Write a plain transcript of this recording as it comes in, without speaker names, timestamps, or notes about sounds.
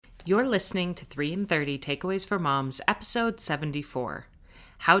You're listening to 3 in 30 Takeaways for Moms, episode 74.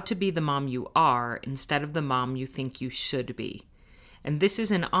 How to be the mom you are instead of the mom you think you should be. And this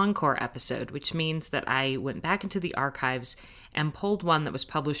is an Encore episode, which means that I went back into the archives and pulled one that was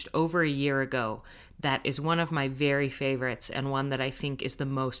published over a year ago that is one of my very favorites and one that I think is the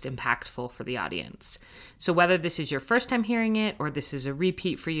most impactful for the audience. So whether this is your first time hearing it or this is a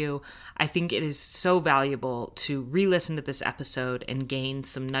repeat for you, I think it is so valuable to re-listen to this episode and gain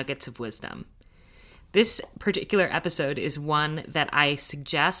some nuggets of wisdom. This particular episode is one that I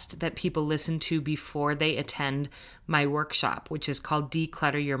suggest that people listen to before they attend my workshop, which is called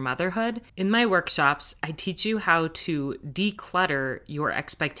Declutter Your Motherhood. In my workshops, I teach you how to declutter your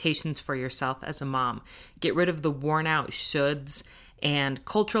expectations for yourself as a mom. Get rid of the worn out shoulds and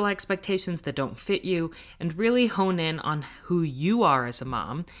cultural expectations that don't fit you, and really hone in on who you are as a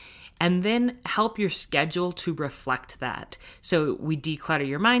mom. And then help your schedule to reflect that. So we declutter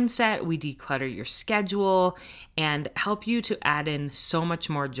your mindset, we declutter your schedule, and help you to add in so much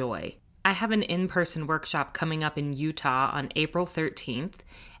more joy. I have an in-person workshop coming up in Utah on April 13th,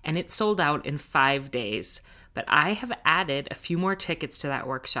 and it's sold out in 5 days. But I have added a few more tickets to that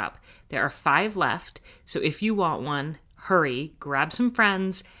workshop. There are 5 left, so if you want one, hurry, grab some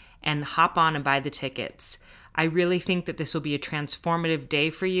friends, and hop on and buy the tickets. I really think that this will be a transformative day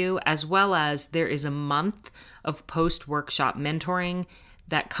for you, as well as there is a month of post-workshop mentoring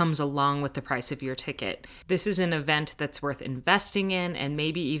that comes along with the price of your ticket. This is an event that's worth investing in and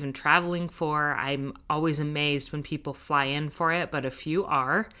maybe even traveling for. I'm always amazed when people fly in for it, but a few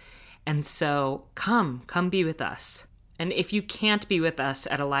are. And so come be with us. And if you can't be with us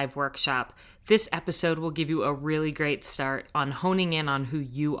at a live workshop, this episode will give you a really great start on honing in on who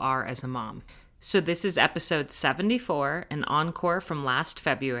you are as a mom. So this is episode 74, an encore from last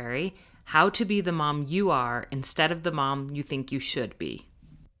February, How to be the mom you are instead of the mom you think you should be.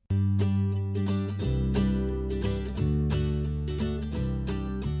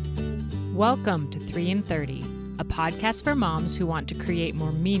 Welcome to 3 in 30, a podcast for moms who want to create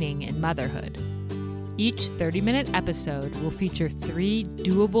more meaning in motherhood. Each 30-minute episode will feature 3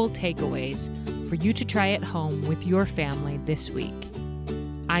 doable takeaways for you to try at home with your family this week.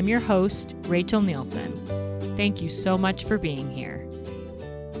 I'm your host, Rachel Nielsen. Thank you so much for being here.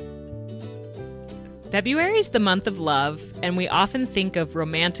 February is the month of love, and we often think of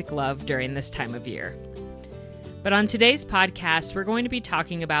romantic love during this time of year. But on today's podcast, we're going to be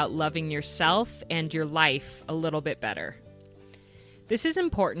talking about loving yourself and your life a little bit better. This is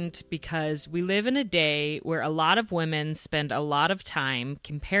important because we live in a day where a lot of women spend a lot of time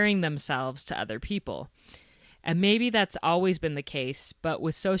comparing themselves to other people. And maybe that's always been the case, but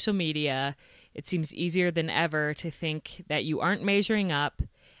with social media, it seems easier than ever to think that you aren't measuring up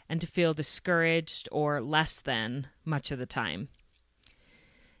and to feel discouraged or less than much of the time.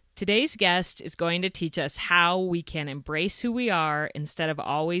 Today's guest is going to teach us how we can embrace who we are instead of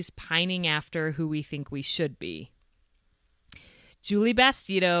always pining after who we think we should be. Julie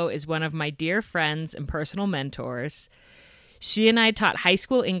Bastedo is one of my dear friends and personal mentors. She and I taught high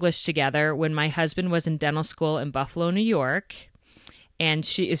school English together when my husband was in dental school in Buffalo, New York. And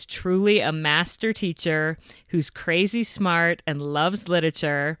she is truly a master teacher who's crazy smart and loves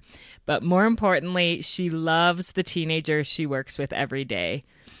literature. But more importantly, she loves the teenagers she works with every day.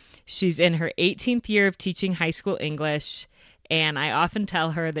 She's in her 18th year of teaching high school English, and I often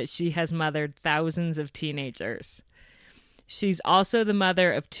tell her that she has mothered thousands of teenagers. She's also the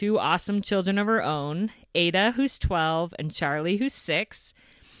mother of 2 awesome children of her own, Ada, who's 12, and Charlie, who's 6.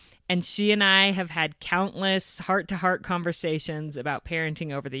 And she and I have had countless heart-to-heart conversations about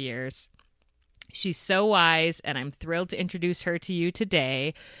parenting over the years. She's so wise, and I'm thrilled to introduce her to you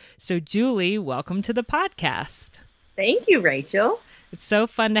today. So, Julie, welcome to the podcast. Thank you, Rachel. It's so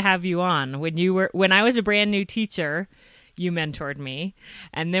fun to have you on. When I was a brand new teacher, you mentored me.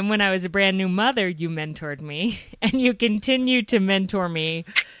 And then when I was a brand new mother, you mentored me. And you continue to mentor me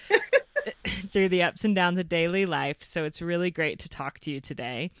through the ups and downs of daily life. So it's really great to talk to you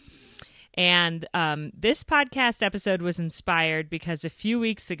today. And this podcast episode was inspired because a few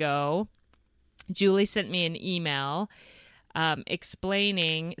weeks ago, Julie sent me an email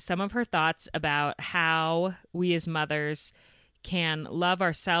explaining some of her thoughts about how we as mothers can love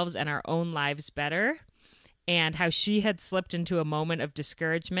ourselves and our own lives better, and how she had slipped into a moment of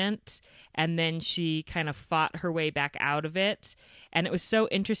discouragement, and then she kind of fought her way back out of it. And it was so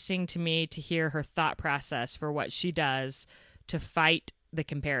interesting to me to hear her thought process for what she does to fight the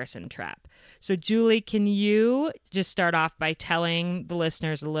comparison trap. So, Julie, can you just start off by telling the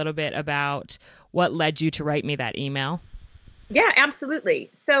listeners a little bit about what led you to write me that email? Yeah, absolutely.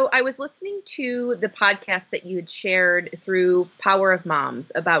 So I was listening to the podcast that you had shared through Power of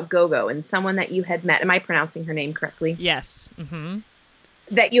Moms about Gogo and someone that you had met. Am I pronouncing her name correctly? Yes. Mm-hmm.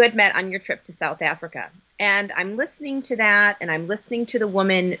 That you had met on your trip to South Africa. And I'm listening to that, and I'm listening to the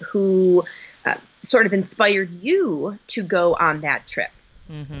woman who sort of inspired you to go on that trip.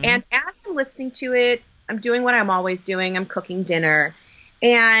 Mm-hmm. And as I'm listening to it, I'm doing what I'm always doing. I'm cooking dinner.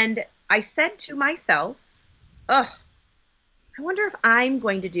 And I said to myself, ugh, I wonder if I'm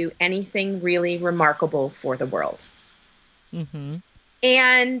going to do anything really remarkable for the world. Mm-hmm.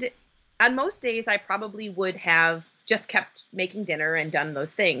 And on most days, I probably would have just kept making dinner and done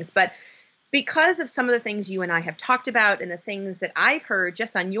those things. But because of some of the things you and I have talked about and the things that I've heard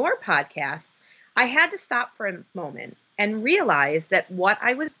just on your podcasts, I had to stop for a moment and realize that what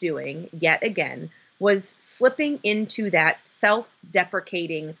I was doing yet again was slipping into that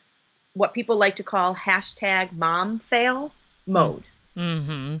self-deprecating, what people like to call hashtag mom fail mode.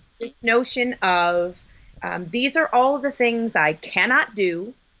 Mm-hmm. This notion of these are all of the things I cannot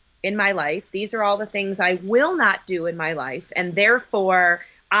do in my life. These are all the things I will not do in my life. And therefore,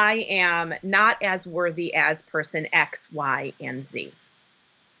 I am not as worthy as person X, Y, and Z.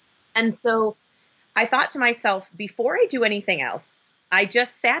 And so I thought to myself, before I do anything else, I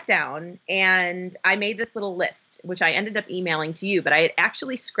just sat down and I made this little list, which I ended up emailing to you, but I had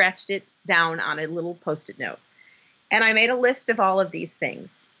actually scratched it down on a little Post-it note. And I made a list of all of these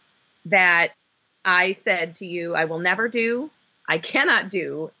things that I said to you, I will never do, I cannot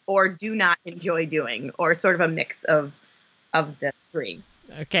do, or do not enjoy doing, or sort of a mix of the three.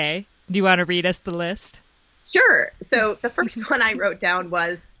 Okay. Do you want to read us the list? Sure. So the first one I wrote down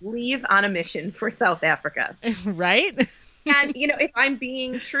was leave on a mission for South Africa. Right? And, if I'm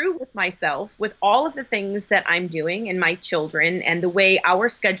being true with myself, with all of the things that I'm doing and my children and the way our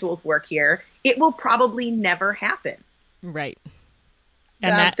schedules work here, it will probably never happen. Right.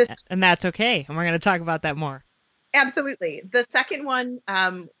 And that's okay. And we're going to talk about that more. Absolutely. The second one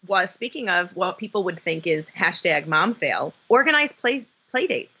was, speaking of what people would think is hashtag mom fail, organized play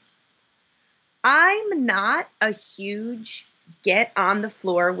dates. I'm not a huge get on the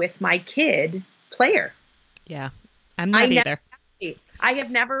floor with my kid player. Yeah, I'm not either. I have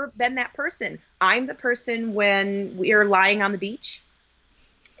never been that person. I'm the person when we are lying on the beach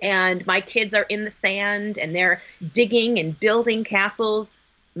and my kids are in the sand and they're digging and building castles.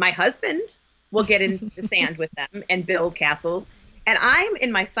 My husband will get into the sand with them and build castles. And I'm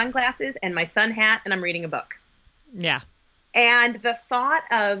in my sunglasses and my sun hat and I'm reading a book. Yeah. And the thought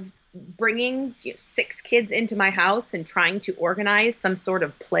of bringing 6 kids into my house and trying to organize some sort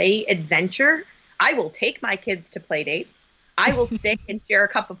of play adventure, I will take my kids to play dates. I will stay and share a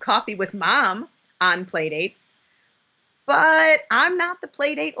cup of coffee with mom on play dates. But I'm not the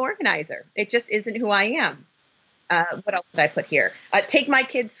play date organizer. It just isn't who I am. What else did I put here? Take my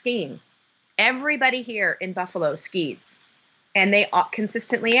kids skiing. Everybody here in Buffalo skis. And they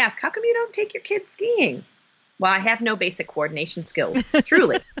consistently ask, how come you don't take your kids skiing? Well, I have no basic coordination skills,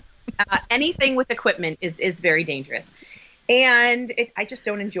 truly. Anything with equipment is very dangerous. And I just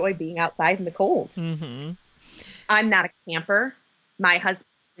don't enjoy being outside in the cold. Mm-hmm. I'm not a camper. My husband's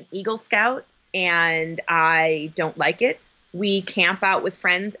an Eagle Scout, and I don't like it. We camp out with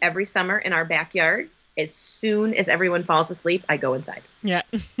friends every summer in our backyard. As soon as everyone falls asleep, I go inside. Yeah.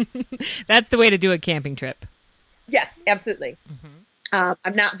 That's the way to do a camping trip. Yes, absolutely. Mm-hmm.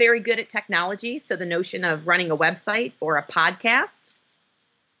 I'm not very good at technology, so the notion of running a website or a podcast,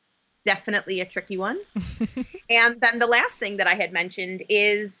 definitely a tricky one. And then the last thing that I had mentioned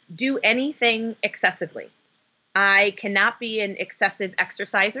is do anything excessively. I cannot be an excessive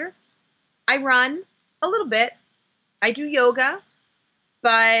exerciser. I run a little bit. I do yoga,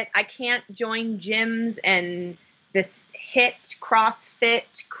 but I can't join gyms and this HIIT,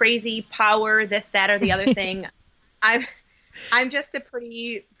 CrossFit, crazy power, this, that, or the other thing. I'm just a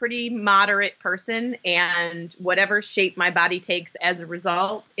pretty moderate person, and whatever shape my body takes as a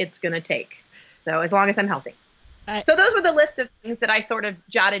result, it's going to take. So as long as I'm healthy. So those were the list of things that I sort of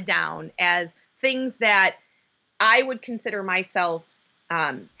jotted down as things that I would consider myself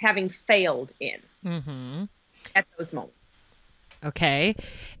having failed in at those moments. Okay.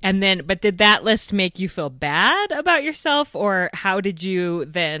 And then, but did that list make you feel bad about yourself, or how did you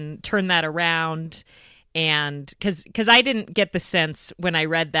then turn that around? And because I didn't get the sense when I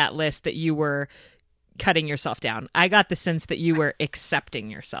read that list that you were cutting yourself down. I got the sense that you were accepting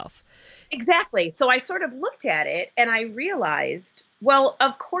yourself. Exactly. So I sort of looked at it and I realized, well,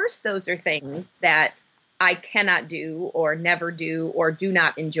 of course, those are things that I cannot do or never do or do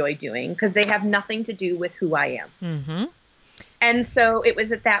not enjoy doing because they have nothing to do with who I am. Mm-hmm. And so it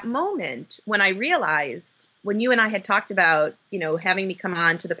was at that moment when I realized when you and I had talked about, having me come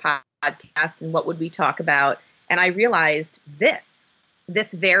on to the podcast and what would we talk about, and I realized this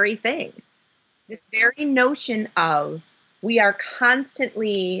very thing, this very notion of we are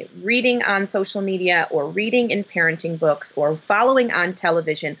constantly reading on social media or reading in parenting books or following on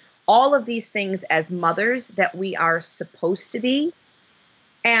television, all of these things as mothers that we are supposed to be.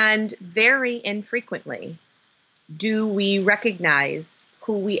 And very infrequently do we recognize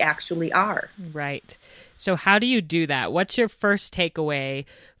who we actually are. Right. So how do you do that? What's your first takeaway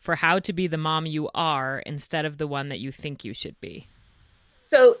for how to be the mom you are instead of the one that you think you should be?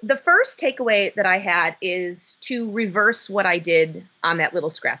 So the first takeaway that I had is to reverse what I did on that little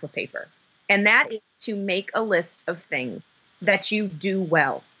scrap of paper. And that is to make a list of things that you do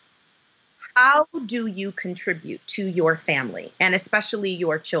well. How do you contribute to your family and especially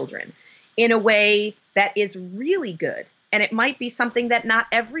your children in a way that is really good? And it might be something that not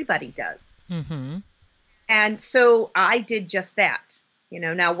everybody does. Mm-hmm. And so I did just that.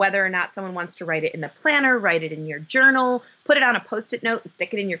 Now whether or not someone wants to write it in the planner, write it in your journal, put it on a Post-it note and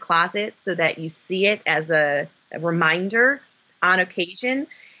stick it in your closet so that you see it as a reminder on occasion.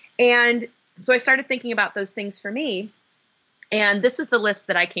 And so I started thinking about those things for me. And this was the list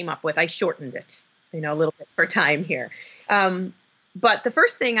that I came up with. I shortened it, a little bit for time here. But the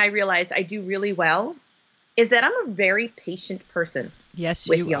first thing I realized I do really well is that I'm a very patient person. Yes,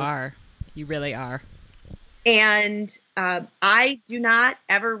 you are. You really are. And I do not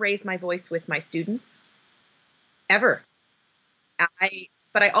ever raise my voice with my students, ever.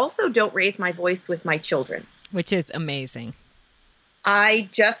 But I also don't raise my voice with my children. Which is amazing. I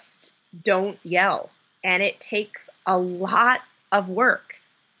just don't yell. And it takes a lot of work.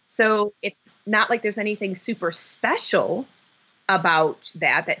 So it's not like there's anything super special about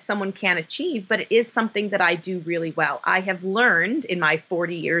that someone can achieve, but it is something that I do really well. I have learned in my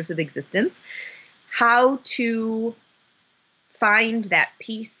 40 years of existence how to find that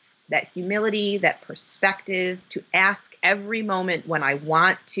peace, that humility, that perspective, to ask every moment when I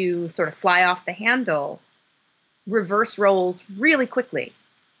want to sort of fly off the handle, reverse roles really quickly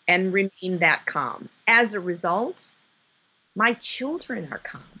and remain that calm. As a result, my children are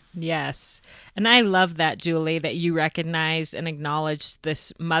calm. Yes. And I love that, Julie, that you recognized and acknowledged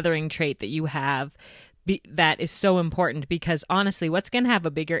this mothering trait that you have that is so important, because honestly, what's going to have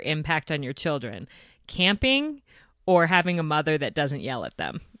a bigger impact on your children? Camping or having a mother that doesn't yell at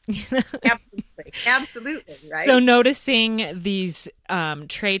them? Absolutely. Absolutely. Right. So noticing these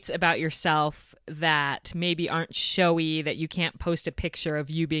traits about yourself that maybe aren't showy, that you can't post a picture of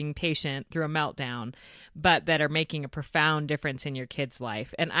you being patient through a meltdown, but that are making a profound difference in your kid's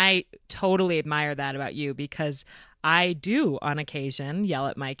life. And I totally admire that about you, because I do on occasion yell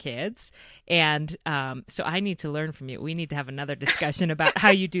at my kids. And so I need to learn from you. We need to have another discussion about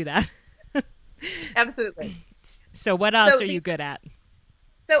how you do that. Absolutely. So what else are you good at?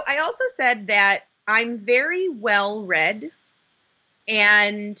 So I also said that I'm very well read,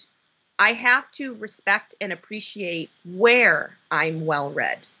 and I have to respect and appreciate where I'm well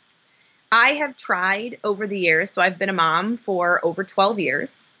read. I have tried over the years, so I've been a mom for over 12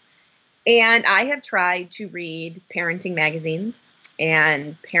 years, and I have tried to read parenting magazines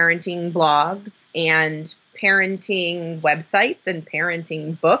and parenting blogs and parenting websites and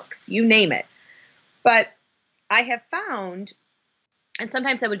parenting books, you name it. But I have found, and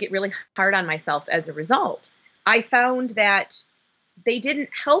sometimes I would get really hard on myself as a result, I found that they didn't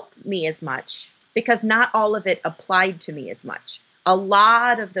help me as much because not all of it applied to me as much. A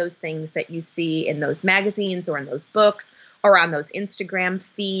lot of those things that you see in those magazines or in those books or on those Instagram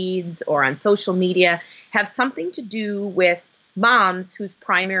feeds or on social media have something to do with moms whose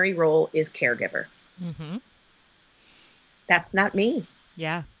primary role is caregiver. Mm-hmm. That's not me.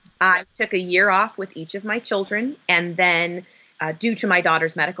 Yeah. I took a year off with each of my children, and then due to my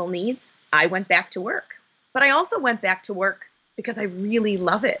daughter's medical needs, I went back to work. But I also went back to work because I really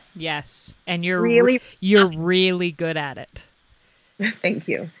love it. Yes. And you're really good at it. Thank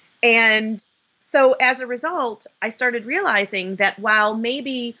you. And so as a result, I started realizing that while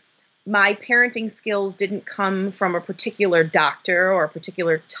maybe my parenting skills didn't come from a particular doctor or a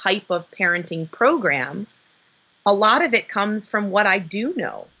particular type of parenting program, a lot of it comes from what I do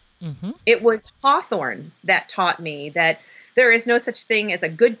know. Mm-hmm. It was Hawthorne that taught me that there is no such thing as a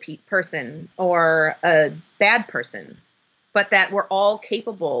good person or a bad person, but that we're all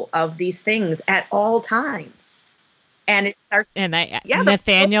capable of these things at all times. And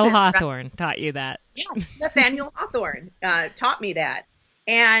Nathaniel Hawthorne taught you that. Yes, Nathaniel Hawthorne taught me that.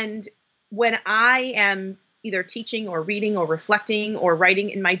 And when I am either teaching or reading or reflecting or writing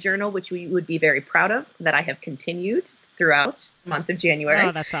in my journal, which we would be very proud of, that I have continued throughout the month of January.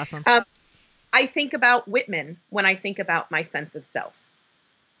 Oh, that's awesome. I think about Whitman when I think about my sense of self.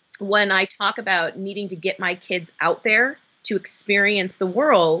 When I talk about needing to get my kids out there to experience the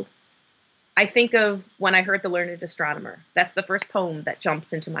world, I think of When I Heard the Learned Astronomer. That's the first poem that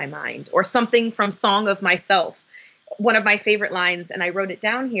jumps into my mind. Or something from Song of Myself. One of my favorite lines, and I wrote it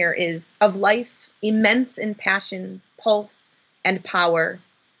down here, is, of life immense in passion, pulse, and power,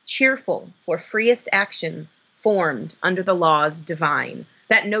 cheerful for freest action, formed under the laws divine.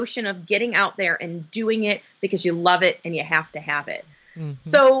 That notion of getting out there and doing it because you love it and you have to have it. Mm-hmm.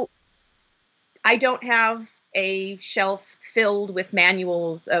 So I don't have a shelf filled with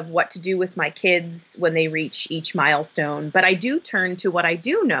manuals of what to do with my kids when they reach each milestone, but I do turn to what I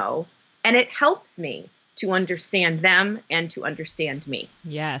do know, and it helps me to understand them and to understand me.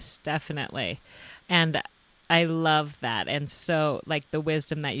 Yes, definitely. And I love that. And so, like, the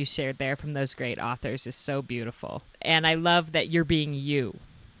wisdom that you shared there from those great authors is so beautiful. And I love that you're being you,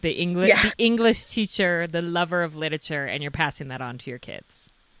 the English teacher, the lover of literature, and you're passing that on to your kids.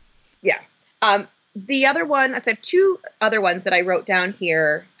 Yeah. The other one, so I have two other ones that I wrote down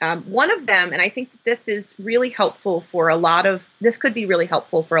here. One of them, and I think that this is really helpful this could be really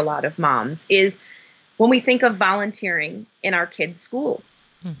helpful for a lot of moms, is when we think of volunteering in our kids' schools.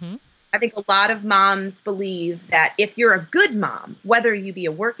 Mm-hmm. I think a lot of moms believe that if you're a good mom, whether you be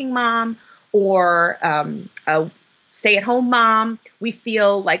a working mom or a stay-at-home mom, we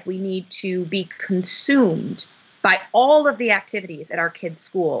feel like we need to be consumed by all of the activities at our kids'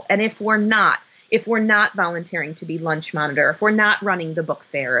 school. And if we're not volunteering to be lunch monitor, if we're not running the book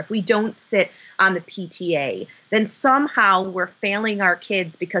fair, if we don't sit on the PTA, then somehow we're failing our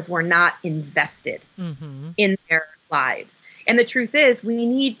kids because we're not invested in their lives. And the truth is, we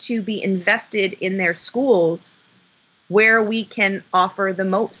need to be invested in their schools where we can offer the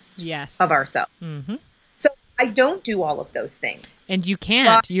most of ourselves. Mm-hmm. So I don't do all of those things. And you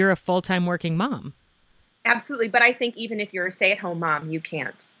can't. You're a full-time working mom. Absolutely. But I think even if you're a stay-at-home mom, you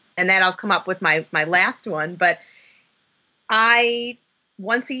can't. And then I'll come up with my last one. But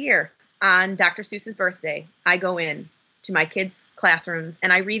once a year on Dr. Seuss's birthday, I go in to my kids' classrooms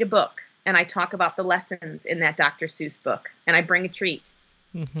and I read a book and I talk about the lessons in that Dr. Seuss book. And I bring a treat.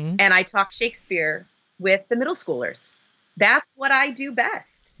 Mm-hmm. And I talk Shakespeare with the middle schoolers. That's what I do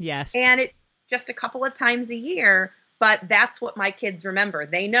best. Yes. And it's just a couple of times a year, but that's what my kids remember.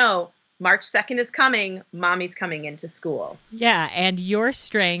 They know March 2nd is coming. Mommy's coming into school. Yeah. And your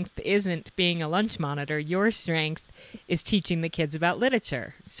strength isn't being a lunch monitor. Your strength is teaching the kids about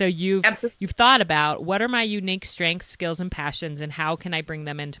literature. So you've thought about, what are my unique strengths, skills, and passions, and how can I bring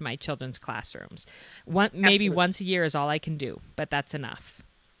them into my children's classrooms? Maybe once a year is all I can do, but that's enough.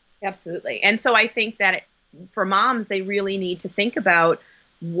 Absolutely. And so I think that for moms, they really need to think about,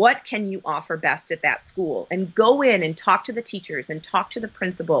 what can you offer best at that school? And go in and talk to the teachers and talk to the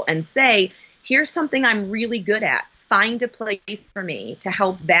principal and say, here's something I'm really good at. Find a place for me to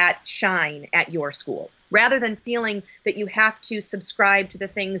help that shine at your school, rather than feeling that you have to subscribe to the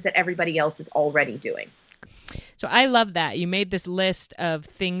things that everybody else is already doing. So I love that. You made this list of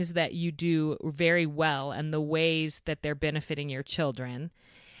things that you do very well and the ways that they're benefiting your children.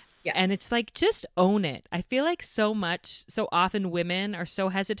 Yes. And it's like, just own it. I feel like so often women are so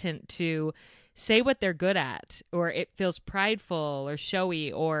hesitant to say what they're good at, or it feels prideful or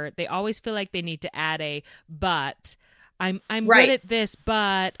showy, or they always feel like they need to add a but. I'm right. Good at this,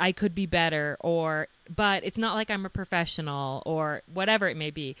 but I could be better, or but it's not like I'm a professional, or whatever it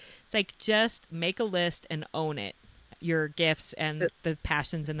may be. It's like, just make a list and own it, your gifts and the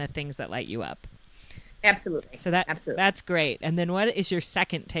passions and the things that light you up. Absolutely. So that's great. And then what is your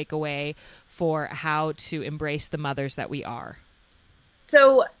second takeaway for how to embrace the mothers that we are?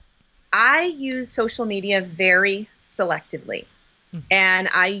 So I use social media very selectively. Mm-hmm. And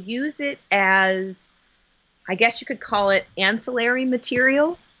I use it as, I guess you could call it, ancillary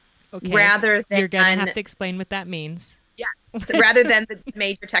material. Okay. Rather than, you're going to have to explain what that means. Yes, rather than the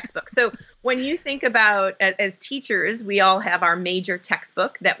major textbook. So when you think about, as teachers, we all have our major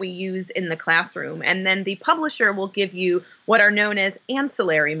textbook that we use in the classroom. And then the publisher will give you what are known as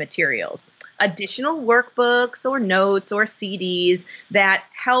ancillary materials, additional workbooks or notes or CDs that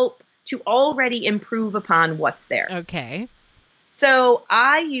help to already improve upon what's there. Okay. So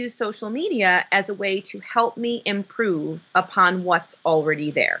I use social media as a way to help me improve upon what's already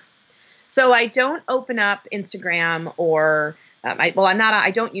there. So I don't open up Instagram or,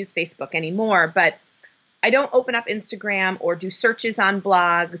 I don't use Facebook anymore, but I don't open up Instagram or do searches on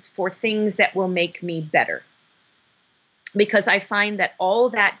blogs for things that will make me better. Because I find that all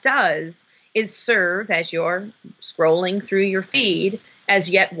that does is serve, as you're scrolling through your feed, as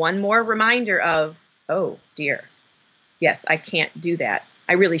yet one more reminder of, oh dear, yes, I can't do that.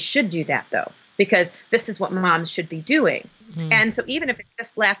 I really should do that though. because this is what moms should be doing. Mm-hmm. And so even if it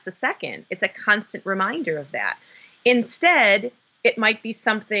just lasts a second, it's a constant reminder of that. Instead, it might be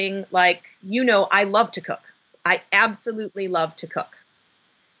something like, I love to cook. I absolutely love to cook.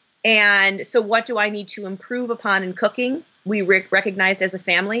 And so what do I need to improve upon in cooking? We recognized as a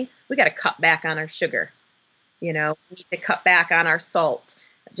family, we got to cut back on our sugar. We need to cut back on our salt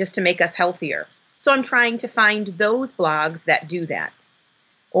just to make us healthier. So I'm trying to find those blogs that do that,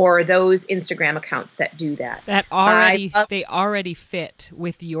 or those Instagram accounts that do that. They already fit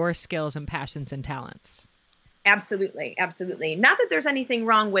with your skills and passions and talents. Absolutely. Absolutely. Not that there's anything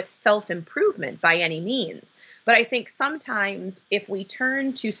wrong with self-improvement by any means, but I think sometimes if we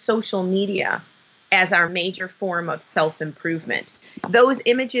turn to social media as our major form of self-improvement, those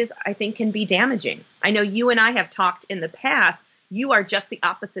images, I think, can be damaging. I know you and I have talked in the past. You are just the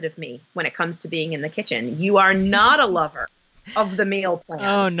opposite of me when it comes to being in the kitchen. You are not a lover of the meal plan.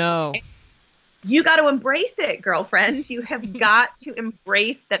 Oh, no. You got to embrace it, girlfriend. You have got to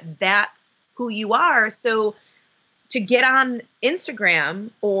embrace that that's who you are. So to get on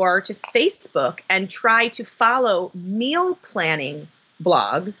Instagram or to Facebook and try to follow meal planning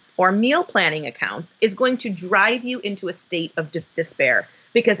blogs or meal planning accounts is going to drive you into a state of despair,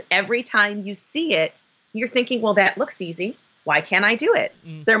 because every time you see it, you're thinking, well, that looks easy. Why can't I do it?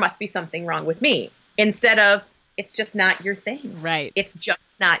 There must be something wrong with me. Instead of, it's just not your thing. Right. It's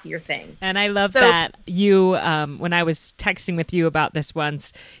just not your thing. And I love that you, when I was texting with you about this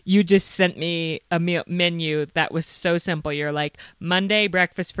once, you just sent me a menu that was so simple. You're like, Monday,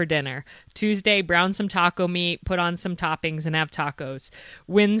 breakfast for dinner. Tuesday, brown some taco meat, put on some toppings and have tacos.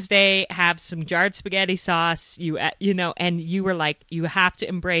 Wednesday, have some jarred spaghetti sauce, and you were like, you have to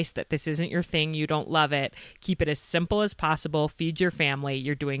embrace that this isn't your thing. You don't love it. Keep it as simple as possible. Feed your family.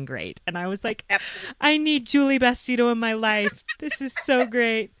 You're doing great. And I was like, absolutely. I need Julie Bastedo in my life. This is so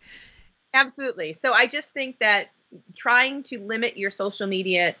great. Absolutely. So I just think that trying to limit your social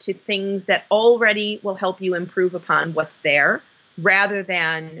media to things that already will help you improve upon what's there, rather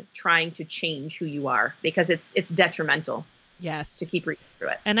than trying to change who you are, because it's detrimental. Yes. To keep reading through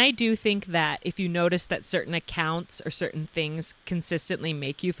it. And I do think that if you notice that certain accounts or certain things consistently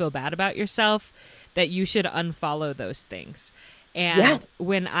make you feel bad about yourself, that you should unfollow those things. And yes.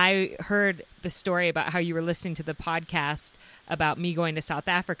 When I heard the story about how you were listening to the podcast about me going to South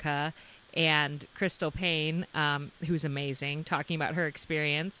Africa and Crystal Payne, who's amazing, talking about her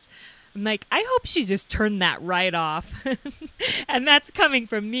experience, I'm like, I hope she just turned that right off. And that's coming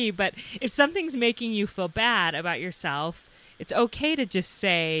from me. But if something's making you feel bad about yourself, it's okay to just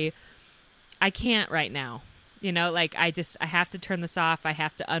say, I can't right now. I have to turn this off. I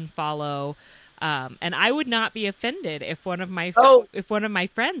have to unfollow. And I would not be offended if one of my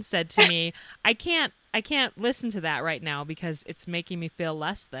friends said to me, I can't listen to that right now because it's making me feel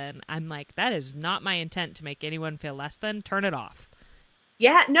less than. I'm like, that is not my intent to make anyone feel less than. Turn it off.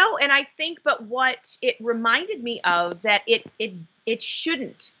 Yeah, no. And I think, but what it reminded me of, that it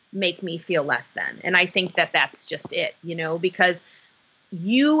shouldn't make me feel less than. And I think that that's just it, because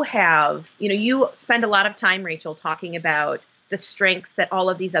you spend a lot of time, Rachel, talking about the strengths that all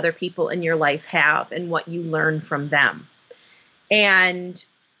of these other people in your life have and what you learn from them. And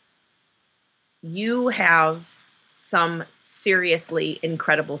you have some seriously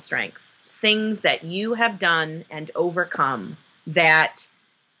incredible strengths, things that you have done and overcome that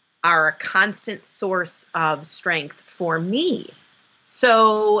are a constant source of strength for me.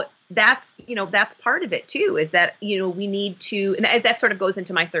 So that's part of it too, is that, we need to, and that sort of goes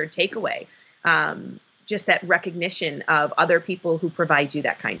into my third takeaway. Just that recognition of other people who provide you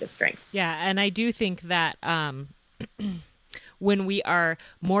that kind of strength. Yeah. And I do think that when we are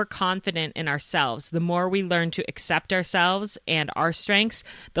more confident in ourselves, the more we learn to accept ourselves and our strengths,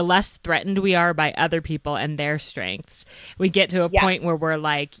 the less threatened we are by other people and their strengths. We get to a point where we're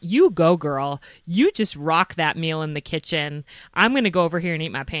like, you go, girl. You just rock that meal in the kitchen. I'm going to go over here and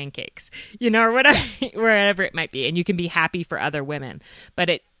eat my pancakes, or whatever, wherever it might be. And you can be happy for other women. But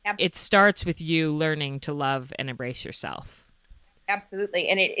it starts with you learning to love and embrace yourself. Absolutely.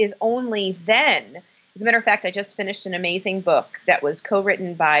 And it is only then. As a matter of fact, I just finished an amazing book that was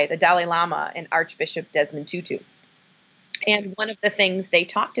co-written by the Dalai Lama and Archbishop Desmond Tutu. And one of the things they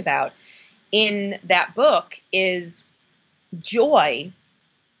talked about in that book is joy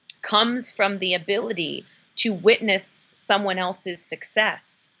comes from the ability to witness someone else's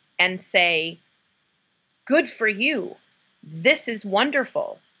success and say, good for you. This is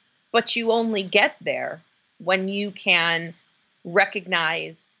wonderful. But you only get there when you can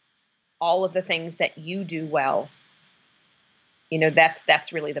recognize all of the things that you do well.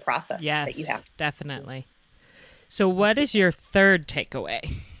 That's really the process that you have. Definitely. So what is your third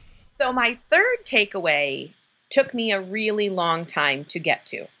takeaway? So my third takeaway took me a really long time to get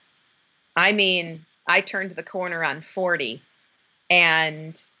to. I mean, I turned the corner on 40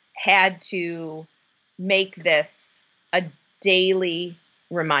 and had to make this a daily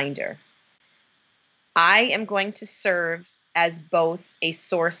reminder. I am going to serve as both a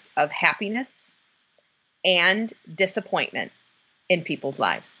source of happiness and disappointment in people's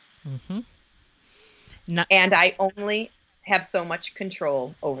lives. Mm-hmm. And I only have so much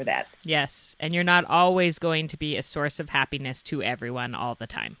control over that. Yes. And you're not always going to be a source of happiness to everyone all the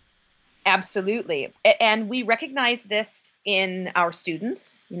time. Absolutely. And we recognize this in our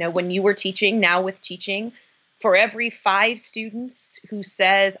students. You know, when you were teaching, now with teaching, for every 5 students who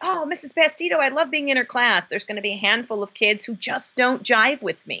says, "Oh, Mrs. Bastedo, I love being in her class," there's going to be a handful of kids who just don't jive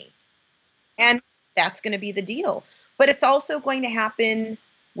with me. And that's going to be the deal. But it's also going to happen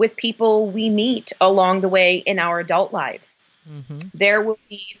with people we meet along the way in our adult lives. Mm-hmm. There will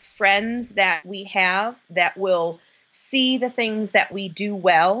be friends that we have that will see the things that we do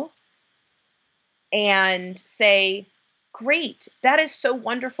well and say, "Great, that is so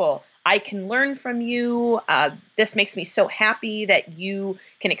wonderful. I can learn from you. This makes me so happy that you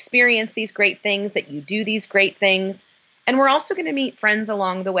can experience these great things, that you do these great things." And we're also going to meet friends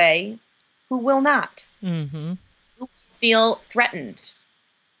along the way who will not, who feel threatened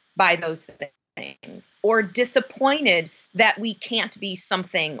by those things or disappointed that we can't be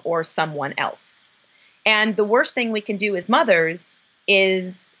something or someone else. And the worst thing we can do as mothers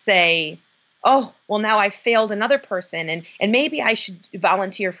is say, "Oh, well, now I failed another person, and maybe I should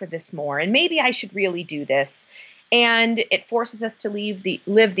volunteer for this more, and maybe I should really do this." And it forces us to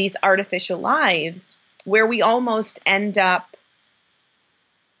live these artificial lives where we almost end up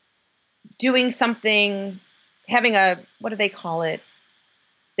doing something, having what do they call it?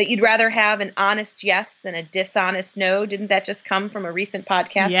 That you'd rather have an honest yes than a dishonest no. Didn't that just come from a recent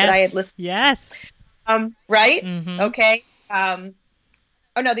podcast that I had listened to? Yes. Right? Mm-hmm. Okay.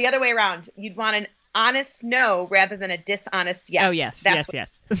 Oh, no, the other way around. You'd want an honest no rather than a dishonest yes. Oh, yes,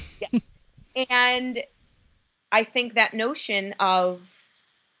 yes. Yeah. And I think that notion of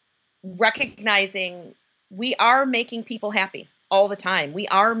recognizing we are making people happy all the time. We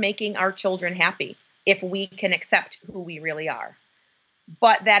are making our children happy if we can accept who we really are.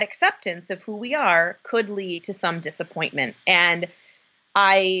 But that acceptance of who we are could lead to some disappointment. And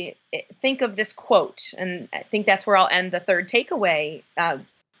I think of this quote, and I think that's where I'll end the third takeaway,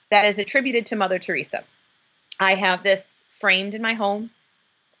 that is attributed to Mother Teresa. I have this framed in my home.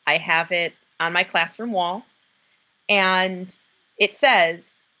 I have it on my classroom wall. And it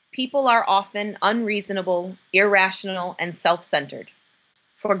says, "People are often unreasonable, irrational, and self-centered.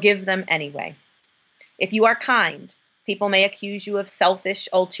 Forgive them anyway. If you are kind, people may accuse you of selfish,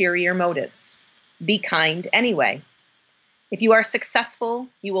 ulterior motives. Be kind anyway. If you are successful,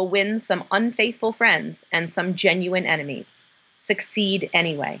 you will win some unfaithful friends and some genuine enemies. Succeed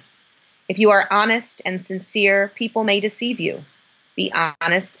anyway. If you are honest and sincere, people may deceive you. Be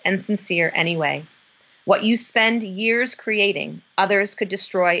honest and sincere anyway. What you spend years creating, others could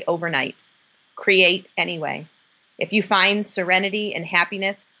destroy overnight. Create anyway. If you find serenity and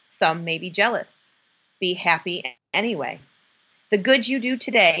happiness, some may be jealous. Be happy anyway. The good you do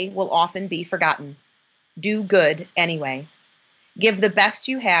today will often be forgotten. Do good anyway. Give the best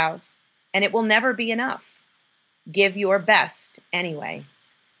you have, and it will never be enough. Give your best anyway.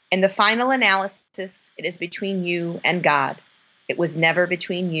 In the final analysis, it is between you and God. It was never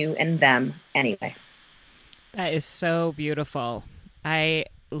between you and them anyway." That is so beautiful. I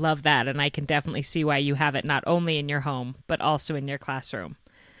love that, and I can definitely see why you have it not only in your home, but also in your classroom.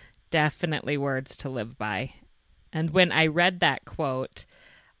 Definitely words to live by. And when I read that quote,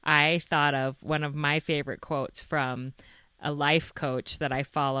 I thought of one of my favorite quotes from a life coach that I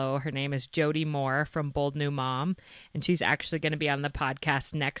follow. Her name is Jody Moore from Bold New Mom, and she's actually going to be on the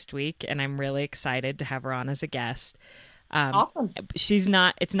podcast next week, and I'm really excited to have her on as a guest. Awesome.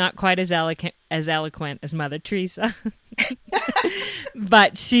 It's not quite as eloquent as Mother Teresa,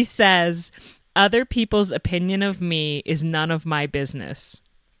 but she says, "Other people's opinion of me is none of my business."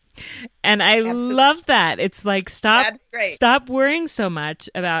 And I love that. It's like, stop worrying so much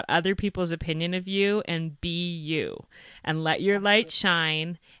about other people's opinion of you and be you and let your light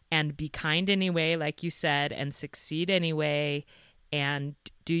shine and be kind anyway, like you said, and succeed anyway and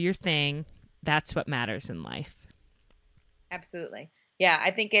do your thing. That's what matters in life. Absolutely. Yeah,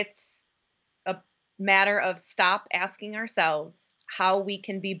 I think it's a matter of stop asking ourselves how we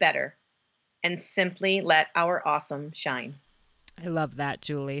can be better and simply let our awesome shine. I love that,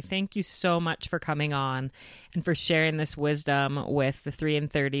 Julie. Thank you so much for coming on and for sharing this wisdom with the 3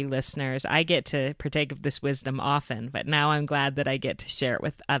 and 30 listeners. I get to partake of this wisdom often, but now I'm glad that I get to share it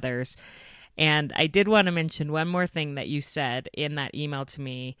with others. And I did want to mention one more thing that you said in that email to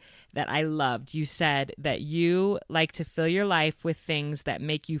me that I loved. You said that you like to fill your life with things that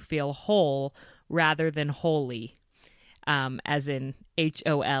make you feel whole rather than holy, as in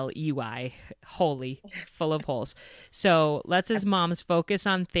HOLEY, holy, full of holes. So let's as moms focus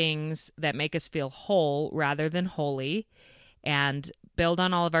on things that make us feel whole rather than holy, and build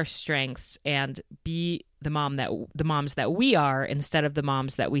on all of our strengths and be the moms that we are instead of the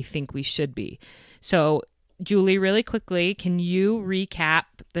moms that we think we should be. So Julie, really quickly, can you recap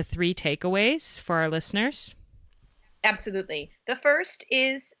the 3 takeaways for our listeners? Absolutely. The first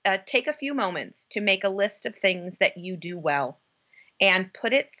is take a few moments to make a list of things that you do well and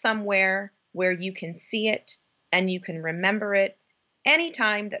put it somewhere where you can see it and you can remember it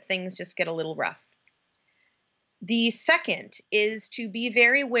anytime that things just get a little rough. The second is to be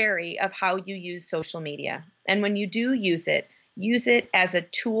very wary of how you use social media. And when you do use it as a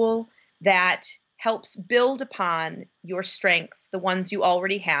tool that helps build upon your strengths, the ones you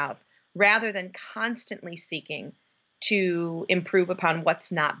already have, rather than constantly seeking to improve upon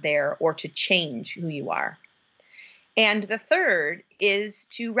what's not there or to change who you are. And the third is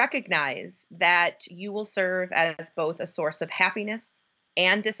to recognize that you will serve as both a source of happiness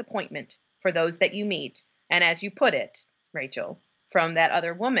and disappointment for those that you meet. And as you put it, Rachel, from that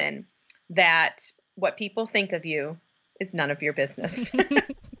other woman, that what people think of you is none of your business.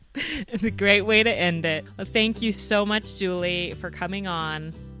 It's a great way to end it. Well, thank you so much, Julie, for coming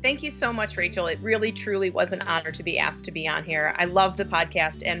on. Thank you so much, Rachel. It really, truly was an honor to be asked to be on here. I love the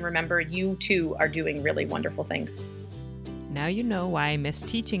podcast. And remember, you too are doing really wonderful things. Now you know why I miss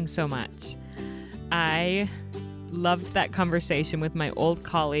teaching so much. I loved that conversation with my old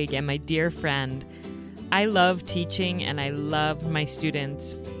colleague and my dear friend. I love teaching and I love my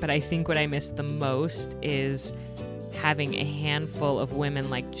students, but I think what I miss the most is having a handful of women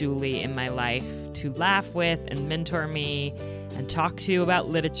like Julie in my life to laugh with and mentor me and talk to about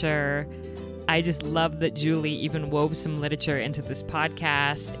literature. I just love that Julie even wove some literature into this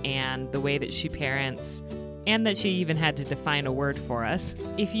podcast and the way that she parents, and that she even had to define a word for us.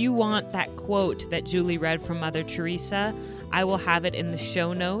 If you want that quote that Julie read from Mother Teresa, I will have it in the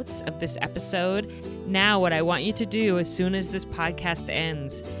show notes of this episode. Now, what I want you to do as soon as this podcast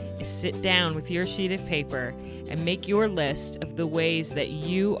ends is sit down with your sheet of paper and make your list of the ways that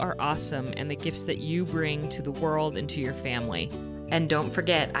you are awesome and the gifts that you bring to the world and to your family. And don't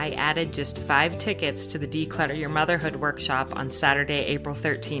forget, I added just 5 tickets to the Declutter Your Motherhood workshop on Saturday, April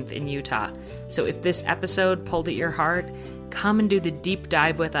 13th in Utah. So if this episode pulled at your heart, come and do the deep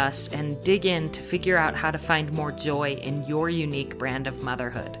dive with us and dig in to figure out how to find more joy in your unique brand of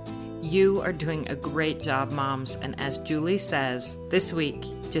motherhood. You are doing a great job, moms, and as Julie says, this week,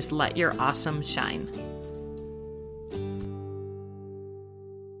 just let your awesome shine.